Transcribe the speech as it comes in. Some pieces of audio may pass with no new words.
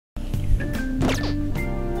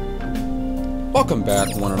Welcome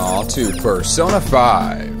back, one and all, to Persona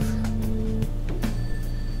 5.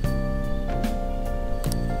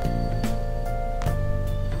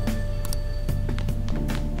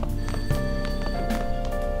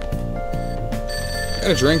 Got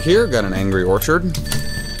a drink here, got an Angry Orchard.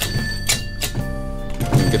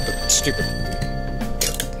 Get the stupid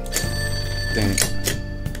thing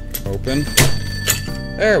open.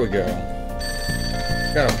 There we go.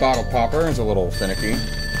 Got a bottle popper, it's a little finicky.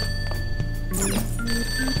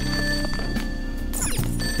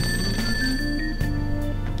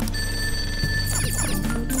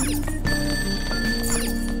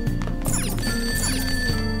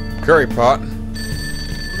 Curry pot.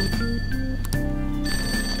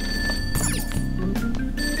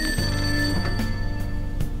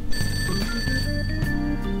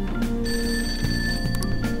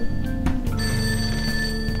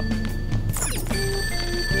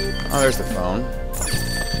 Oh, there's the phone.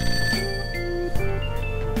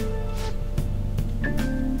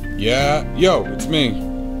 Yeah, yo, it's me.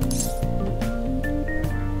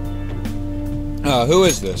 Who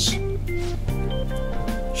is this?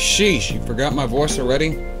 Sheesh, you forgot my voice already?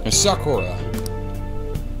 It's Sakura.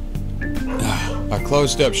 I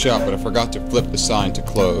closed up shop, but I forgot to flip the sign to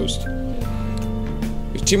closed.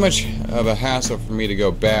 It's too much of a hassle for me to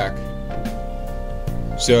go back.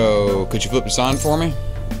 So, could you flip the sign for me?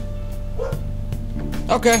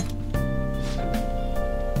 Okay.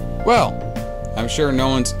 Well, I'm sure no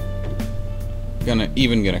one's gonna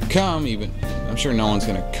come, I'm sure no one's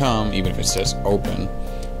gonna come, even if it says open.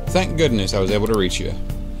 Thank goodness I was able to reach you.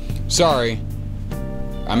 Sorry,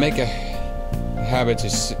 I make a habit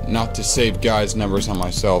not to save guys' numbers on my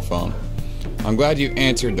cell phone. I'm glad you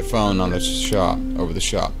answered the phone on the shop, over the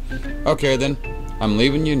shop. Okay then, I'm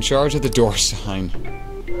leaving you in charge of the door sign.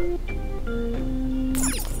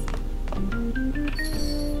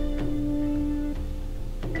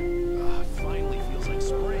 Finally feels like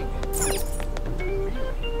spring.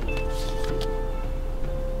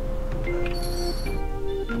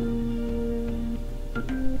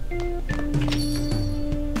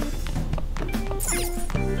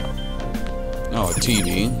 Oh, a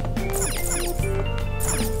TV.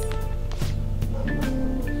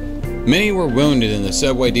 Many were wounded in the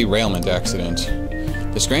subway derailment accident.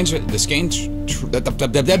 The skein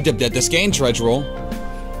schedule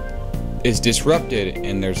is disrupted,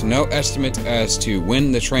 and there's no estimate as to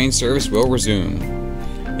when the train service will resume.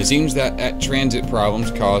 It seems that transit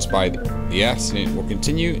problems caused by the accident will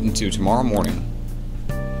continue into tomorrow morning.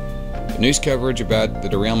 The news coverage about the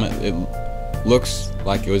derailment, it looks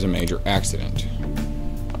like it was a major accident.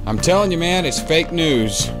 I'm telling you, man, it's fake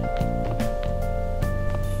news.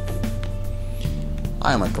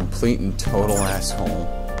 I am a complete and total asshole.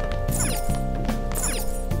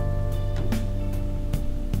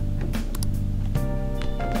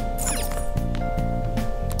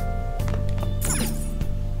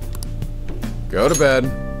 Go to bed.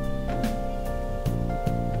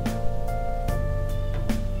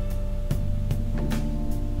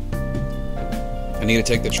 I need to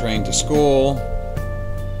take the train to school.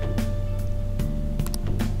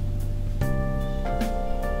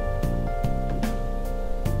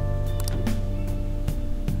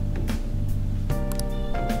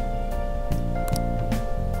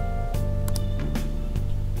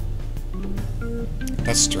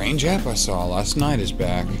 That strange app I saw last night is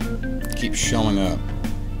back. Keeps showing up.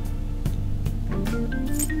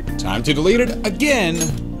 Time to delete it again!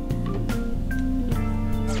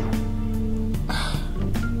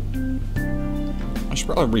 I should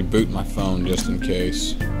probably reboot my phone just in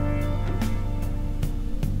case.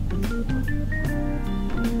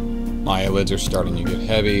 My eyelids are starting to get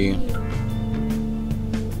heavy.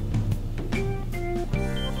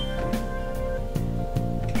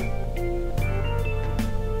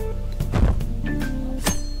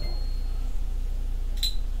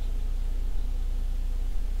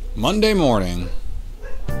 Monday morning.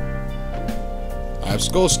 I have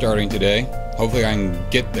school starting today. Hopefully I can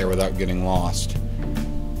get there without getting lost.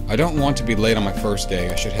 I don't want to be late on my first day.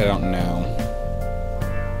 I should head out now.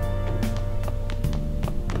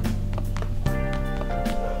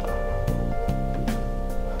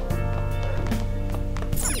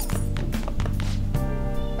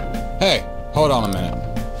 Hey, hold on a minute.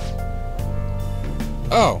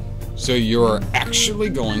 Oh, so you're actually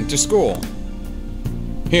going to school.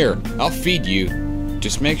 Here, I'll feed you.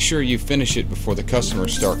 Just make sure you finish it before the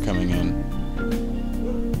customers start coming in.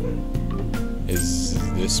 Is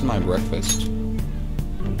this my breakfast?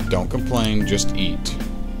 Don't complain, just eat.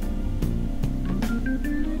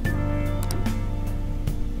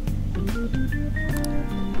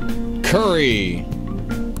 Curry!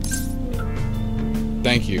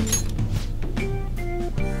 thank you.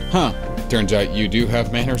 Huh. Turns out you do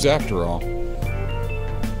have manners after all.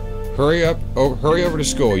 Hurry over to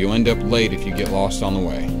school. You'll end up late if you get lost on the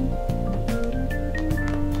way.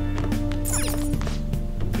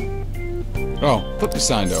 Oh, flip the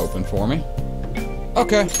sign to open for me.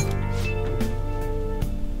 Okay.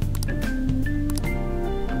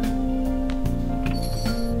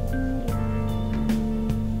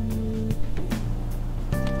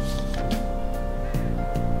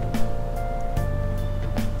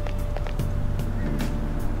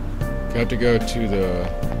 Got to go to the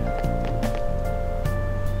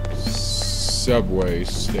subway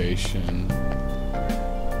station.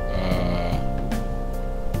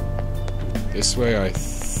 This way, I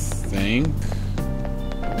think.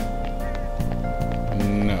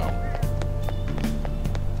 No.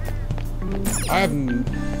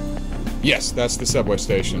 Yes, that's the subway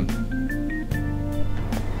station.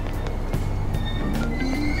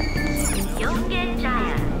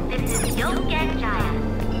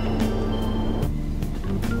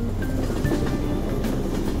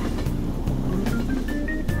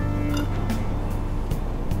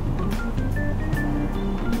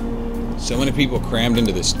 So many people crammed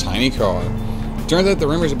into this tiny car. Turns out the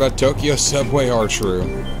rumors about Tokyo subway are true.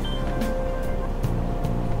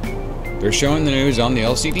 They're showing the news on the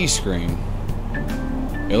LCD screen.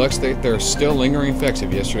 It looks like there are still lingering effects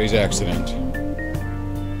of yesterday's accident.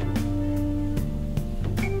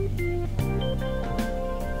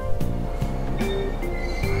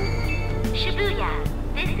 Shibuya.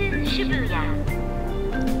 This is Shibuya.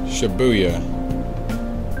 Shibuya.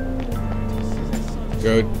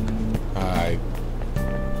 Go.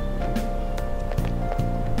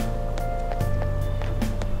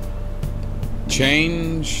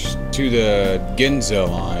 Change to the Ginza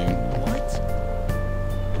line. What?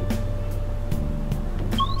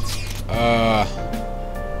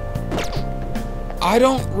 I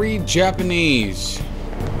don't read Japanese.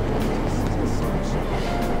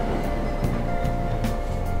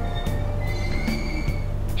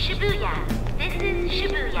 Shibuya. This is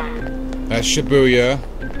Shibuya. That's Shibuya.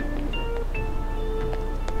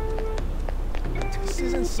 This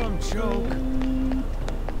isn't some joke.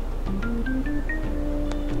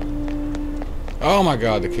 Oh my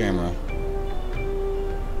god, the camera.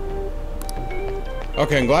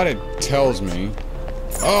 Okay, I'm glad it tells me.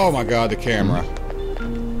 Oh my god, the camera.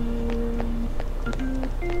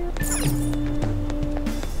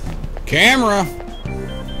 Camera!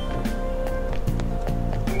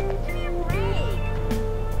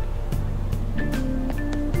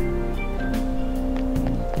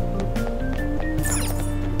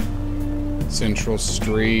 Central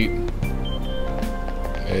Street.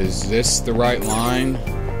 Is this the right line?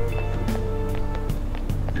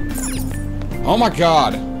 Oh my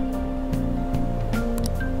god!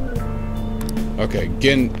 Okay,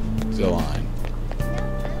 Ginza line.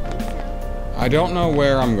 I don't know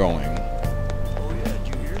where I'm going. Oh yeah, did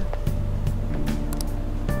you hear?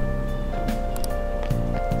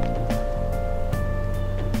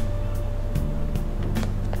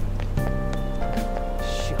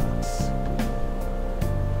 Shucks.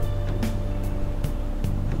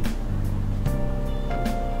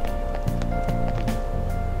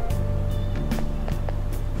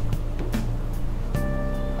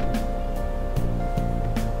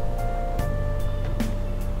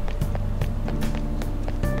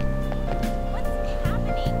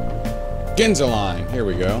 Ginza line. Here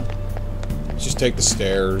we go. Let's just take the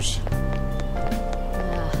stairs.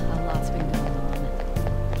 A lot's been going on.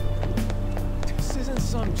 This isn't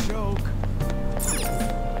some joke.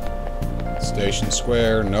 Station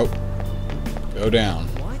Square. Nope. Go down.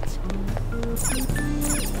 What?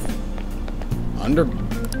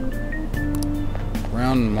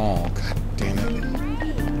 Underground Mall. God damn it.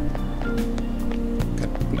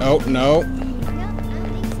 God. Nope, no.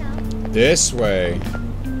 This way.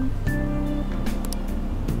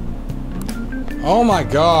 Oh my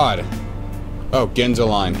god! Oh, Ginza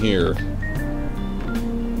line here.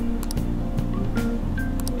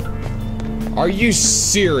 Are you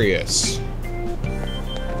serious? Oh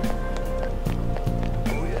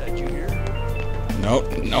yeah, did you hear?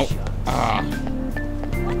 Nope, nope. Ah.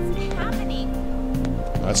 What's happening?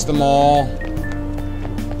 That's the mall. A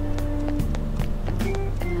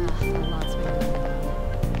lot's been going on.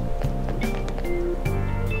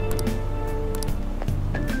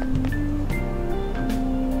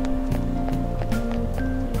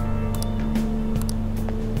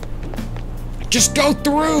 Just go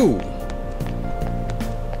through!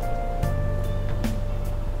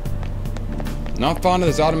 Not fond of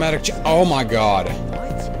this automatic oh my god.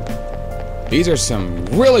 What? These are some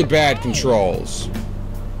really bad controls.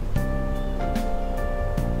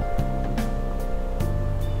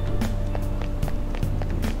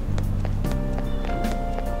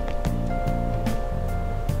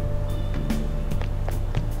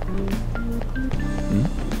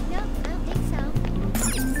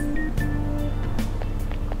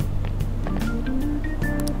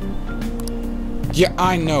 Yeah,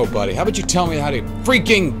 I know, buddy. How about you tell me how to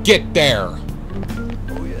freaking get there?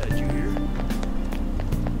 Oh yeah, did you hear?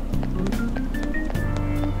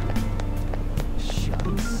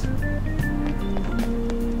 Shucks.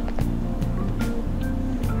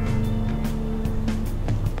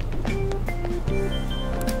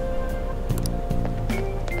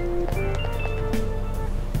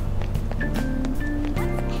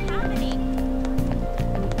 What's happening?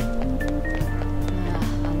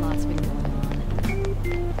 A lot's been going on.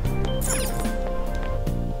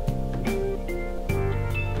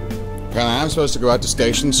 Apparently I'm supposed to go out to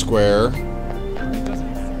Station Square.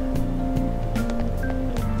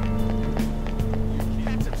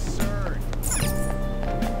 That's absurd.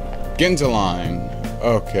 Ginza line.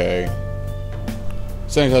 Okay.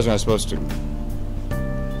 Same tells me I'm supposed to. Who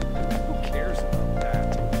cares about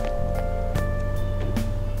that?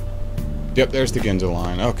 Yep, there's the Ginza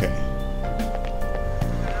line. Okay.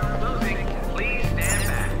 Closing. Please stand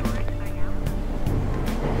back.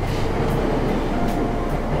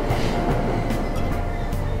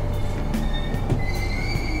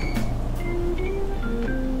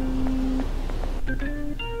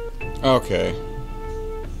 Okay.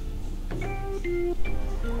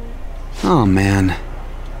 Oh man.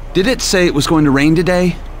 Did it say it was going to rain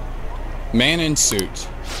today? Man in suit.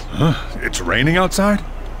 It's raining outside?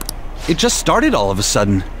 It just started all of a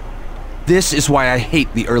sudden. This is why I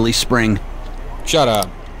hate the early spring. Shut up.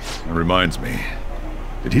 That reminds me.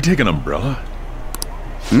 Did he take an umbrella?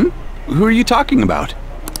 Who are you talking about?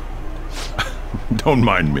 Don't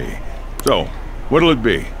mind me. So, what'll it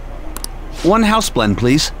be? One house blend,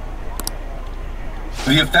 please.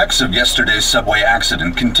 The effects of yesterday's subway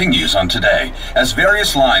accident continues on today, as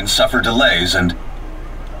various lines suffer delays and...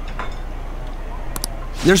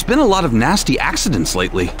 There's been a lot of nasty accidents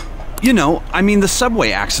lately. You know, I mean the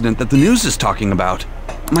subway accident that the news is talking about.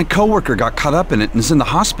 My coworker got caught up in it and is in the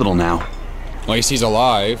hospital now. At least he's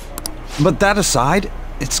alive. But that aside,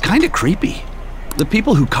 it's kinda creepy. The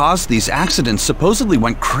people who caused these accidents supposedly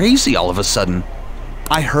went crazy all of a sudden.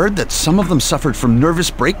 I heard that some of them suffered from nervous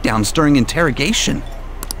breakdowns during interrogation.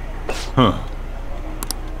 Huh.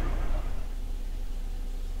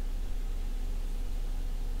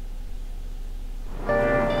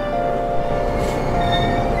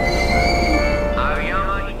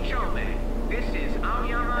 Aoyama Ichome. This is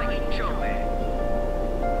Aoyama Ichome.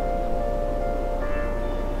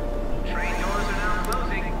 Train doors are now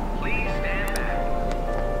closing. Please stand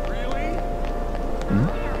back. Really?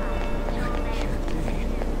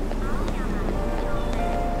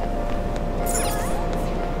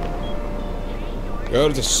 Go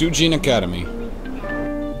to the Sujin Academy.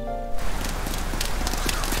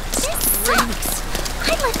 This sucks.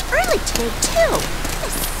 I left early today too.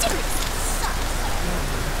 This seriously sucks.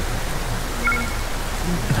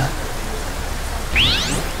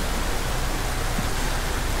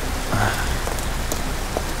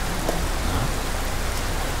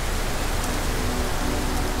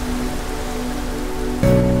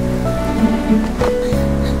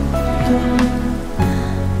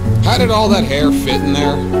 How did all that hair fit in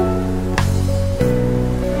there?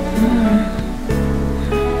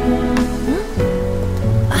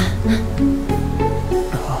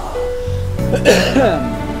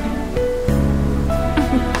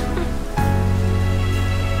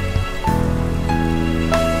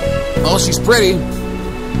 Oh, she's pretty.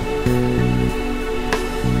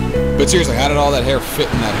 But seriously, how did all that hair fit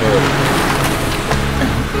in that hood?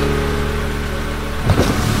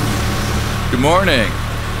 Good morning.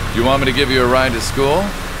 Do you want me to give you a ride to school?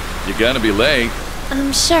 You're gonna be late.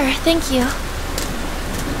 Sure, thank you.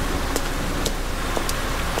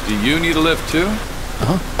 Do you need a lift too?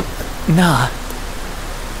 Nah.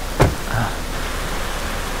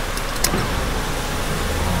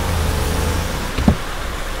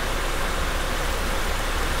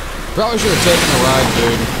 Probably should have taken a ride,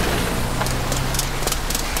 dude.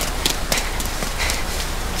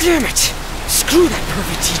 Damn it! Screw that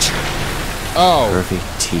pervy teacher. Oh, Pervy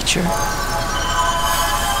teacher?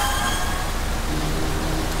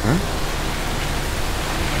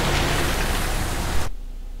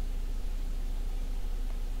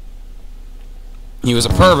 he was a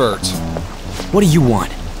pervert. What do you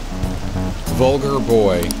want? Vulgar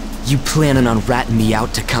boy. You planning on ratting me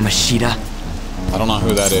out to Kamoshida? I don't know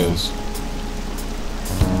who that is.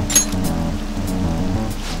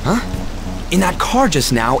 Huh? In that car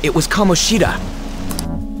just now, it was Kamoshida.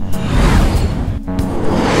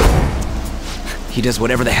 He does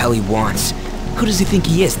whatever the hell he wants. Who does he think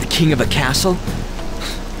he is, the king of a castle?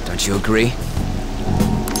 Don't you agree?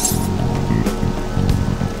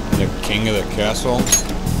 The king of the castle?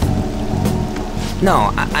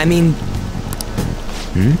 No, I mean...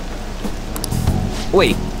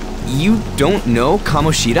 Wait, you don't know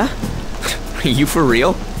Kamoshida? Are you for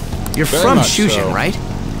real? You're Very from much Shujin, so. right?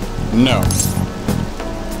 No.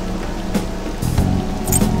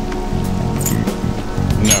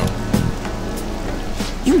 No.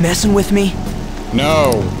 You messing with me?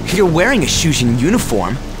 No. You're wearing a Shujin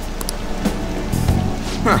uniform.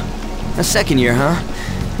 Huh. A second year, huh?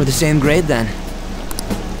 We're the same grade then.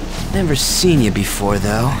 Never seen you before,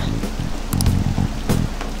 though.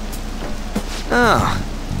 Oh,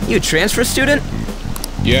 you a transfer student?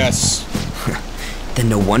 Yes. Then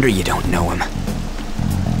no wonder you don't know him.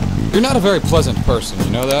 You're not a very pleasant person,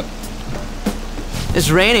 you know that? This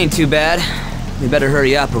rain ain't too bad. We better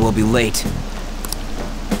hurry up or we'll be late.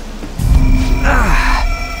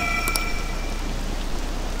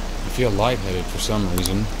 I feel lightheaded for some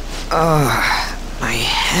reason. My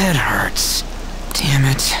head hurts. Damn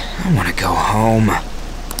it, I want to go home.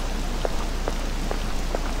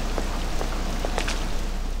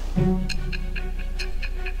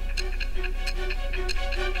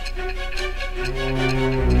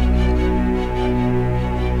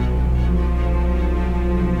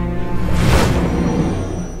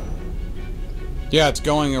 Yeah, it's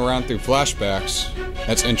going around through flashbacks.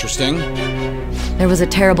 That's interesting. There was a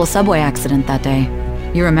terrible subway accident that day.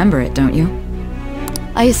 You remember it, don't you?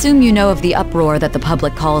 I assume you know of the uproar that the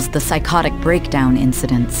public calls the psychotic breakdown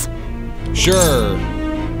incidents. Sure.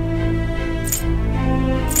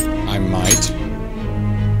 I might.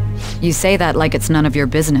 You say that like it's none of your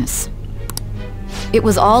business. It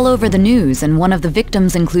was all over the news, and one of the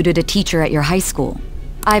victims included a teacher at your high school.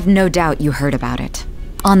 I've no doubt you heard about it.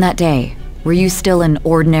 On that day, were you still an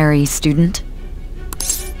ordinary student?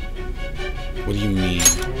 What do you mean?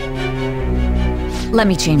 Let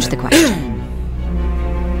me change the question.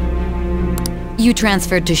 You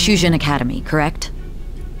transferred to Shujin Academy, correct?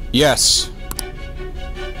 Yes.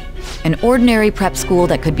 An ordinary prep school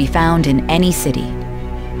that could be found in any city.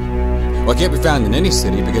 Well, it can't be found in any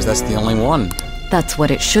city because that's the only one. That's what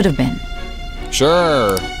it should have been.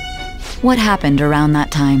 Sure. What happened around that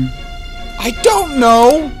time? I don't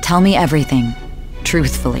know! Tell me everything,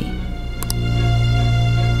 truthfully.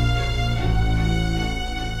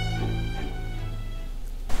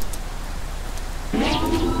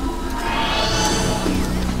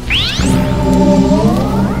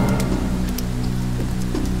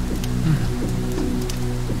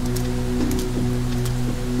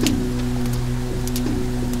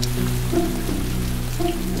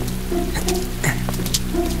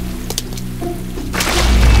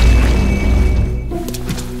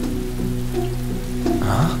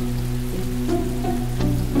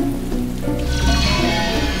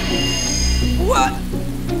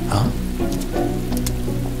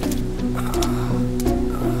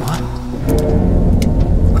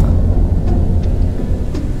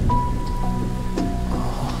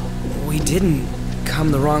 We didn't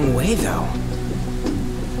come the wrong way, though.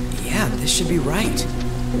 Yeah, this should be right.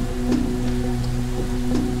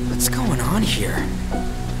 What's going on here?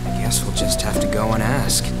 I guess we'll just have to go and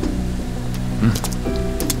ask.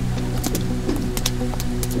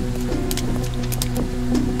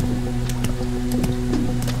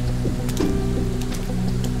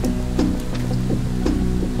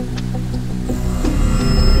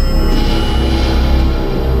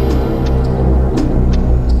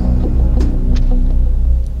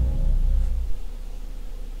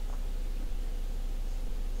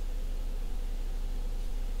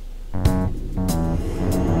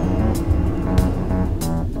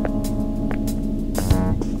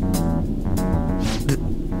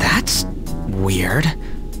 That's weird.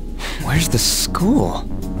 Where's the school?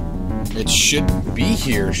 It should be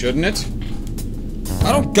here, shouldn't it?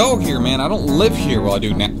 I don't go here, man. I don't live here. Well, I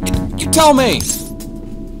do now. You tell me!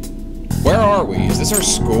 Where are we? Is this our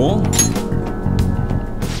school?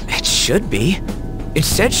 It should be. It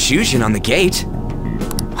said Shujin on the gate.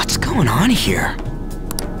 What's going on here?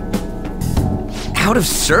 Out of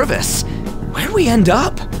service? Where'd we end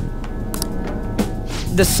up?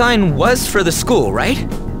 The sign was for the school, right?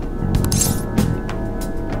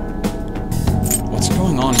 What's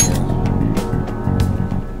going on here?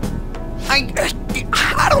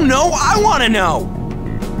 I don't know. I want to know.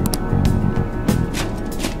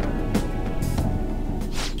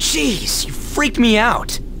 Jeez, you freaked me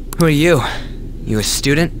out. Who are you? You a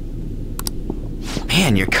student?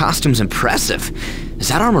 Man, your costume's impressive. Is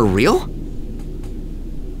that armor real?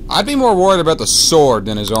 I'd be more worried about the sword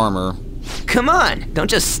than his armor. Come on, don't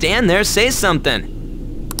just stand there, say something.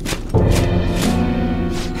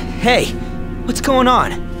 Hey, what's going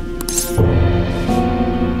on?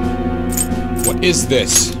 What is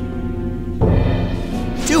this?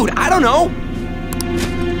 Dude, I don't know.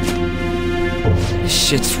 This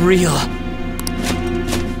shit's real.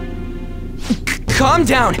 Calm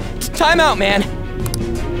down. Time out, man.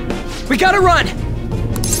 We gotta run.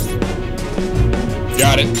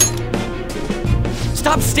 Got it.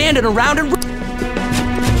 Stop standing around and...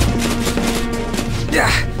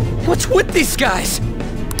 What's with these guys?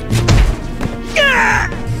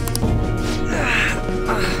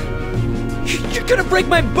 You're gonna break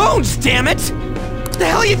my bones, damn it! The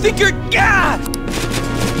hell you think you're...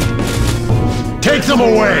 Take them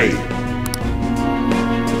away!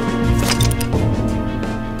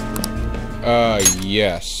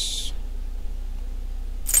 Yes.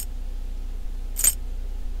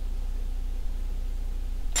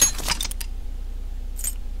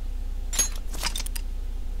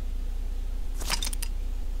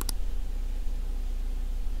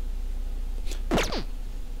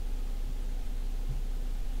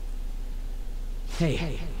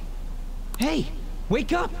 Hey. Hey!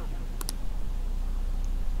 Wake up!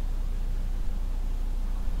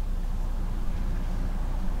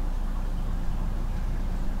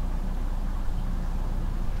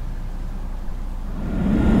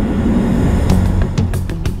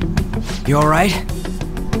 You alright?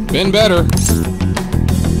 Been better.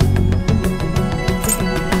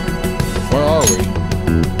 Where are we?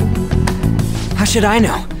 How should I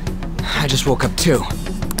know? I just woke up too.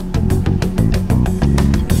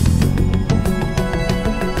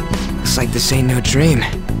 Looks like this ain't no dream.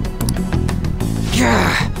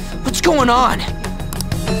 Yeah, what's going on?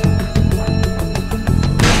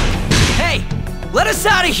 Hey, let us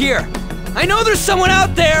out of here! I know there's someone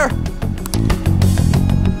out there!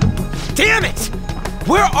 Damn it!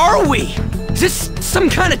 Where are we? Is this some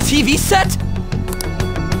kind of TV set?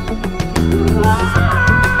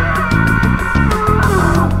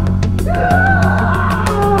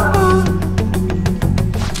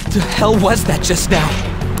 The hell was that just now?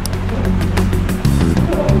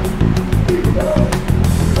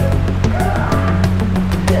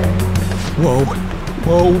 Whoa.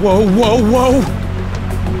 Whoa, whoa, whoa, whoa!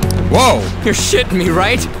 Whoa! You're shitting me,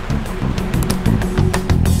 right?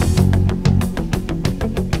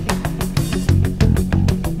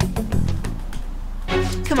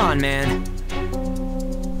 Come on, man.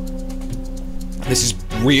 This is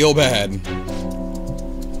real bad.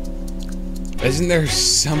 Isn't there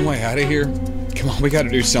some way out of here? Come on, we gotta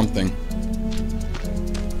do something.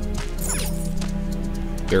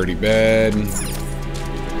 Dirty bed.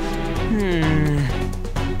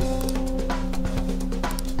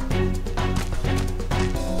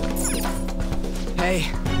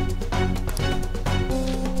 Hey.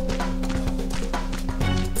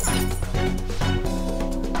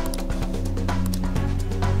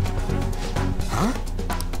 Huh?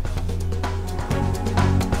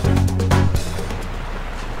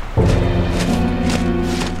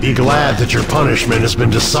 Be glad that your punishment has been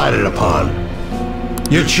decided upon.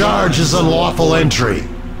 Your charge is unlawful entry.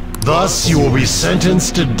 Thus, you will be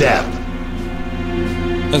sentenced to death.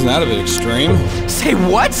 Isn't that a bit extreme? Say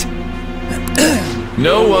what?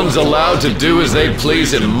 No one's allowed to do as they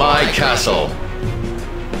please in my castle.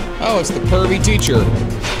 Oh, it's the pervy teacher.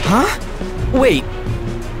 Huh? Wait,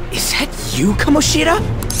 is that you, Kamoshida?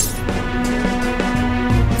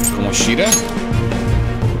 Kamoshida?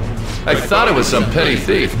 I thought it was some petty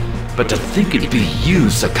thief, but to think it'd be you,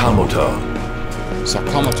 Sakamoto.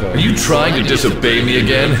 Sakamoto. Are you trying to disobey me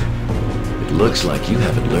again? It looks like you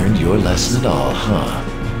haven't learned your lesson at all, huh?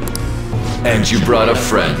 And you brought a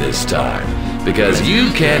friend this time, because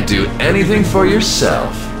you can't do anything for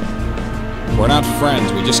yourself. We're not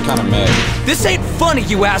friends, we just kinda met. This ain't funny,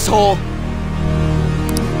 you asshole!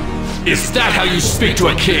 Is that how you speak to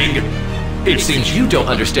a king? It seems you don't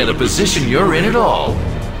understand the position you're in at all.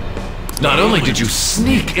 Not only did you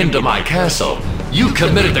sneak into my castle, you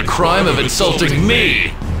committed the crime of insulting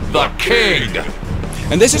me, the king!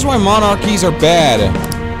 And this is why monarchies are bad.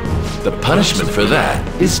 The punishment for that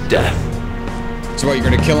is death. So what, you're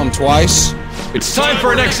gonna kill him twice? It's time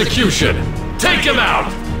for an execution! Take him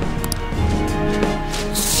out!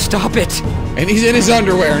 Stop it! And he's in his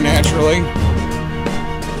underwear, naturally.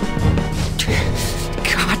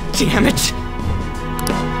 God damn it!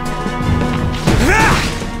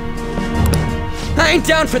 I ain't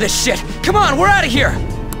down for this shit! Come on, we're out of here!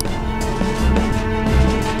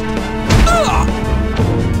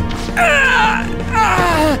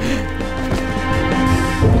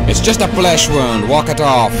 It's just a flesh wound, walk it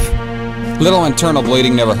off. Little internal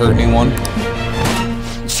bleeding never hurt anyone.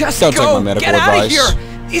 Just Don't go! take my medical Get out of advice.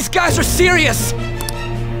 here! These guys are serious!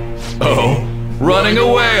 Oh? Running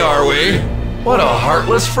away, are we? What a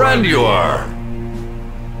heartless friend you are!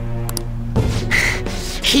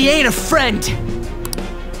 He ain't a friend!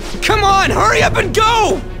 Come on, hurry up and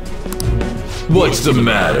go! What's the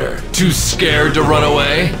matter? Too scared to run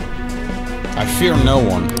away? I fear no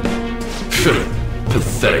one.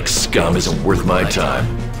 Pathetic scum isn't worth my time.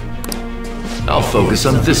 I'll focus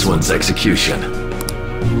on this one's execution.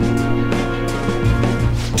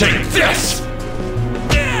 Take this!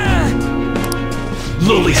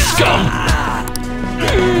 Lowly scum!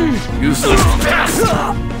 Useless pest!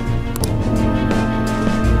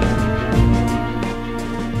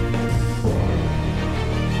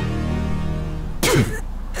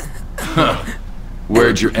 Huh.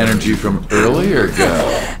 Where'd your energy from earlier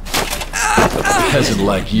go? A peasant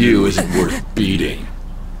like you isn't worth beating.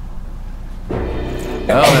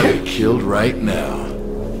 I'll have you killed right now.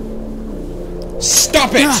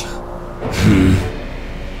 Stop it!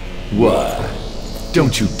 What?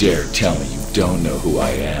 Don't you dare tell me you don't know who I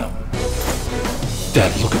am.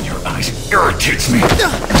 That look in your eyes irritates me.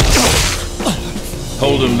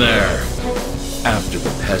 Hold him there. After the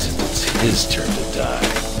peasant, it's his turn to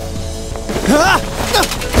die.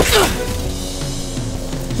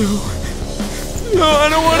 No, I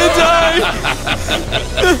don't want to die!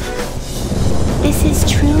 This is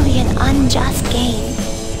truly an unjust game.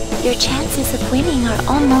 Your chances of winning are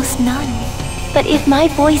almost none. But if my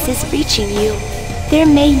voice is reaching you, there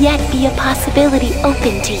may yet be a possibility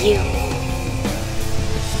open to you.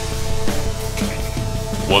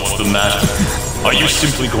 What's the matter? Are you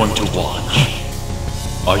simply going to watch?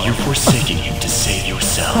 Are you forsaking him to save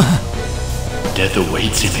yourself? Death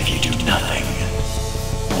awaits him if you do nothing.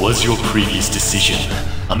 Was your previous decision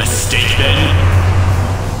a mistake then?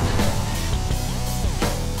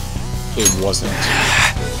 It wasn't.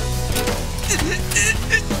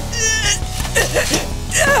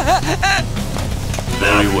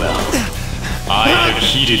 Very well. I have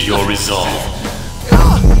heeded your resolve.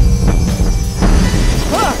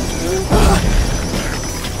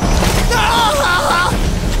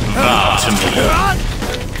 Vow to me.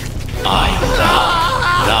 I am thou.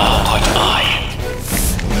 Thou art I.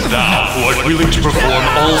 Thou who art willing to perform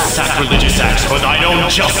all sacrilegious acts for thine own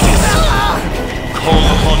justice. Call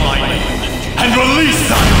upon my name and release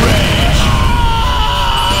thy rage.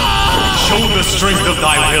 Show the strength of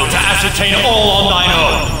thy will to ascertain all on thine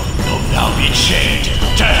own, though thou be chained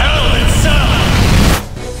to hell itself.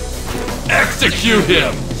 Execute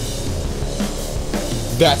him!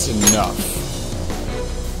 That's enough.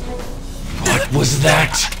 What was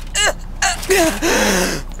that?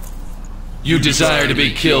 You desire to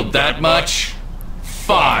be killed that much?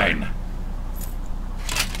 Fine.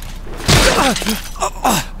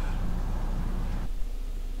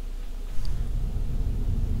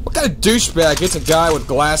 What kind of douchebag hits a guy with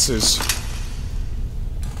glasses?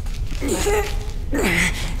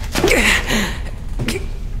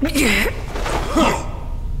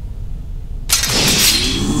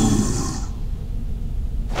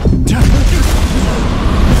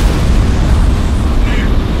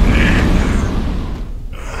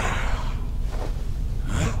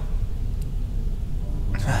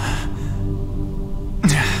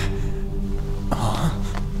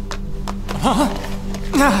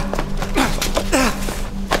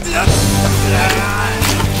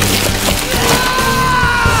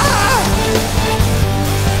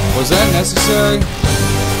 Was that necessary?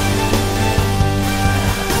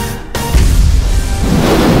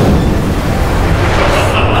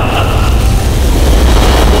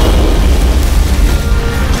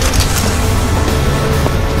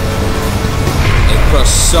 A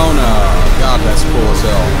persona. God, that's cool as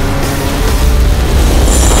hell.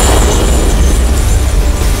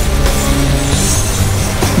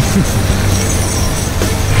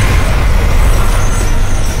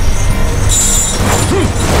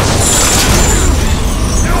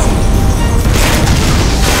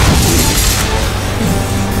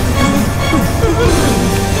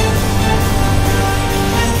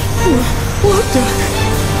 What the?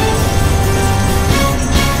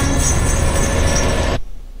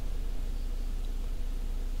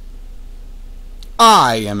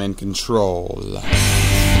 I am in control.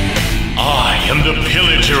 I am the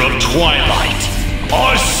Pillager of Twilight,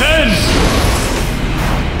 Aresene!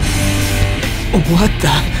 What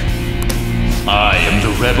the? I am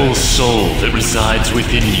the rebel soul that resides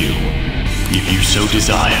within you. If you so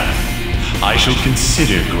desire, I shall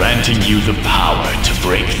consider granting you the power to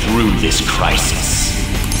break through this crisis.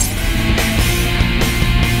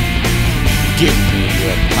 Give me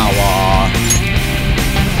your power.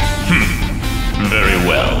 Very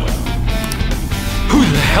well. Who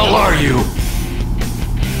the hell are you?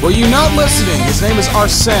 Were you not listening? His name is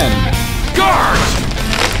Aresene. Guard!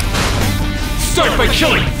 Start by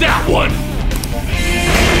killing that one!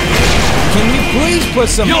 Can you please put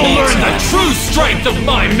some You'll pants learn the on? true strength of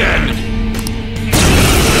my men!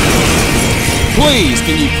 Please,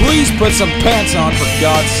 can you please put some pants on for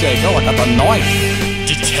God's sake? Oh, I got the knife.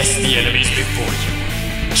 Detest the enemies before you.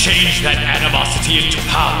 Change that animosity into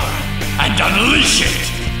power and unleash it!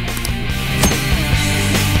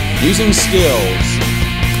 Using skills.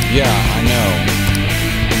 Yeah, I know.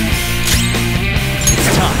 It's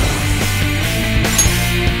time.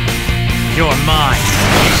 You're mine.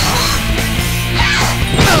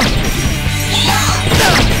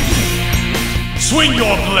 Swing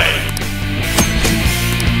your blade!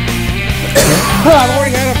 I've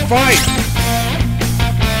already had a fight!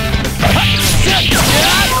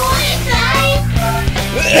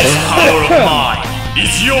 This power of mine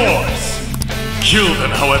is yours! Kill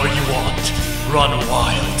them however you want. Run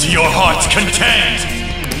wild to your heart's content!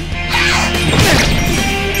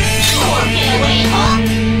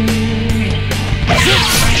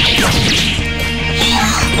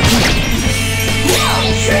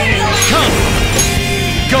 Come!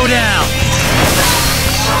 Go down!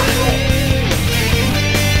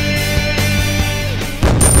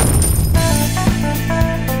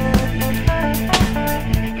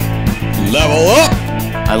 Level up!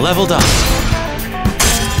 I leveled up.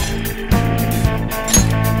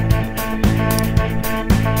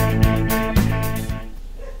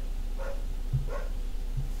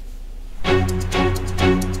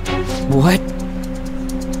 What?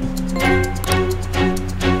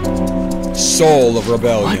 Soul of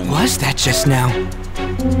Rebellion. What was that just now?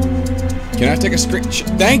 Can I take a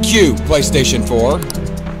screenshot? Thank you, PlayStation 4.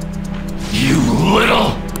 You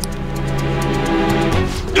little...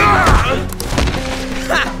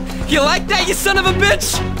 Ha! You like that, you son of a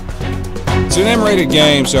bitch? It's an M-rated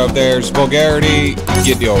game, so if there's vulgarity,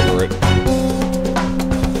 get over it.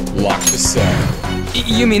 Lock the cell.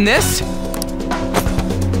 You mean this?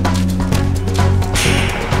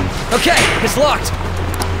 Okay, it's locked.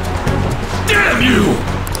 Damn you!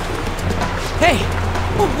 Hey,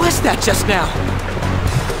 what was that just now?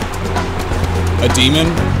 A demon?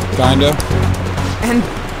 Kinda. And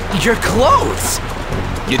your clothes.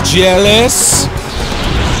 You jealous?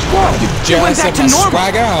 Whoa! You It jealous went back of to my normal.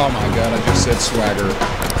 swagger? Oh my god, I just said swagger.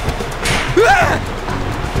 Ah!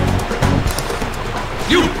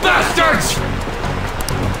 You bastards!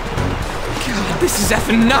 God, this is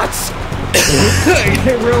effing nuts.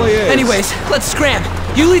 It really is. Anyways, let's scram.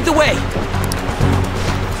 You lead the way.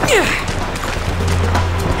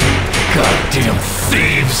 Goddamn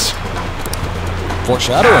thieves!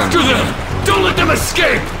 Foreshadowing. After them! Don't let them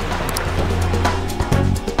escape!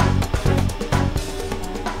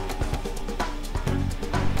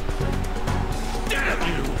 Damn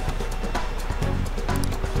you!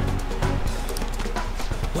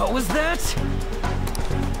 What was that?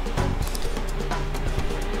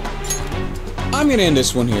 I'm gonna end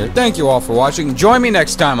this one here. Thank you all for watching. Join me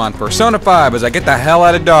next time on Persona 5 as I get the hell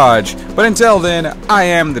out of Dodge. But until then, I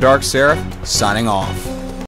am the Dark Seraph, signing off.